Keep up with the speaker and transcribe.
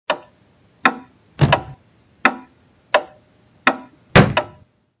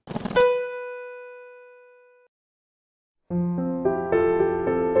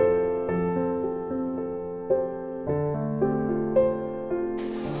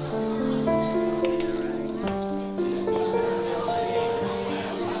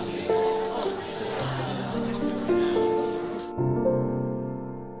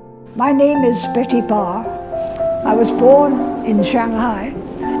My name is Betty Barr. I was born in Shanghai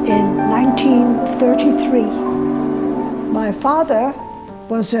in 1933. My father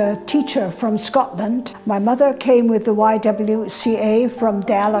was a teacher from Scotland. My mother came with the YWCA from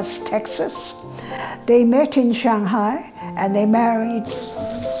Dallas, Texas. They met in Shanghai and they married.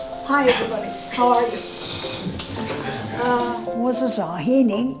 Hi everybody, how are you? 我是上海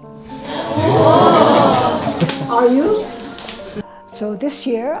人. Are you? So this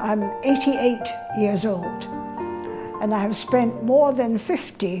year I'm 88 years old and I have spent more than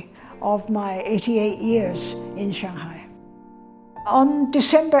 50 of my 88 years in Shanghai. On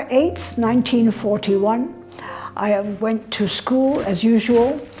December 8th, 1941, I went to school as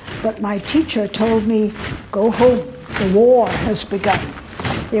usual, but my teacher told me, go home, the war has begun.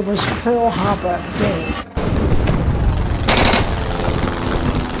 It was Pearl Harbor Day.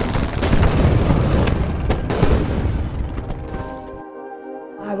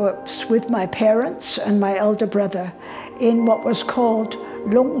 I was with my parents and my elder brother in what was called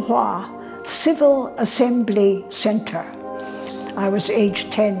Longhua Civil Assembly Center. I was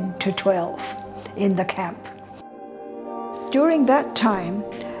aged 10 to 12 in the camp. During that time,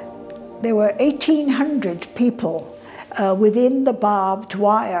 there were 1,800 people within the barbed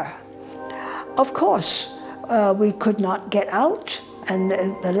wire. Of course, we could not get out, and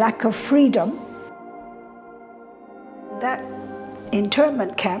the lack of freedom. That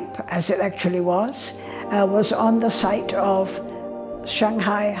internment camp, as it actually was on the site of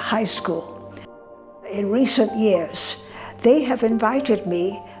Shanghai High School. In recent years, they have invited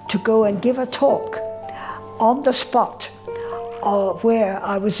me to go and give a talk on the spot where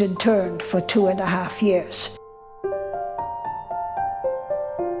I was interned for 2.5 years.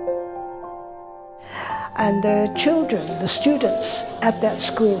 And the children, the students at that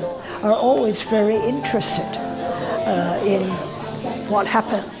school are always very interested in what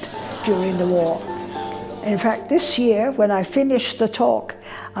happened during the war. In fact, this year, when I finished the talk,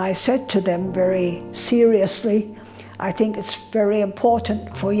 I said to them very seriously, I think it's very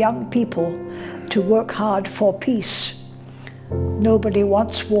important for young people to work hard for peace. Nobody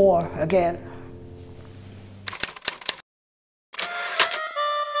wants war again.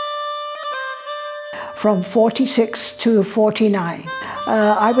 From 46 to 49,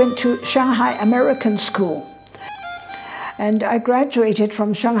 I went to Shanghai American School. And I graduated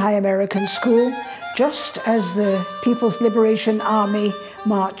from Shanghai American School just as the People's Liberation Army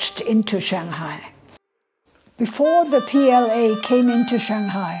marched into Shanghai. Before the PLA came into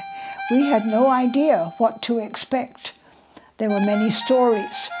Shanghai, we had no idea what to expect. There were many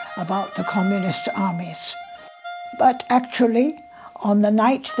stories about the communist armies. But actually, on the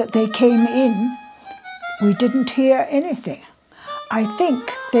night that they came in, we didn't hear anything. I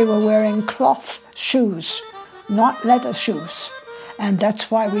think they were wearing cloth shoes, not leather shoes, and that's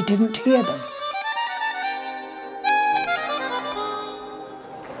why we didn't hear them.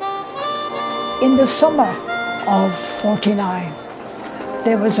 In the summer of 49,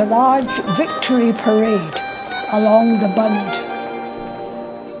 there was a large victory parade along the Bund.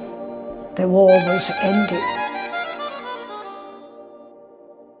 The war was ending.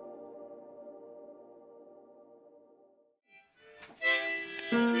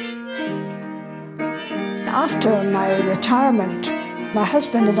 After my retirement, my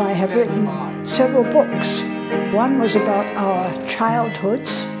husband and I have written several books. One was about our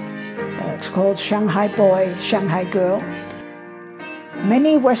childhoods. It's called Shanghai Boy, Shanghai Girl.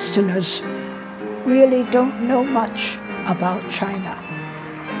 Many Westerners really don't know much about China.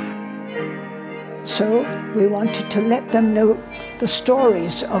 So we wanted to let them know the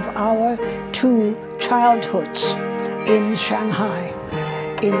stories of our two childhoods in Shanghai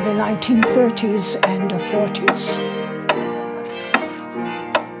in the 1930s and 40s.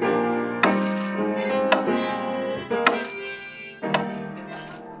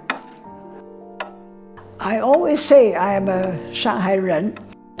 I always say I am a Shanghai Ren.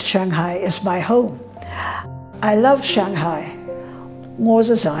 Shanghai is my home. I love Shanghai. 我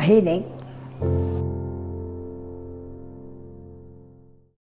是上海人。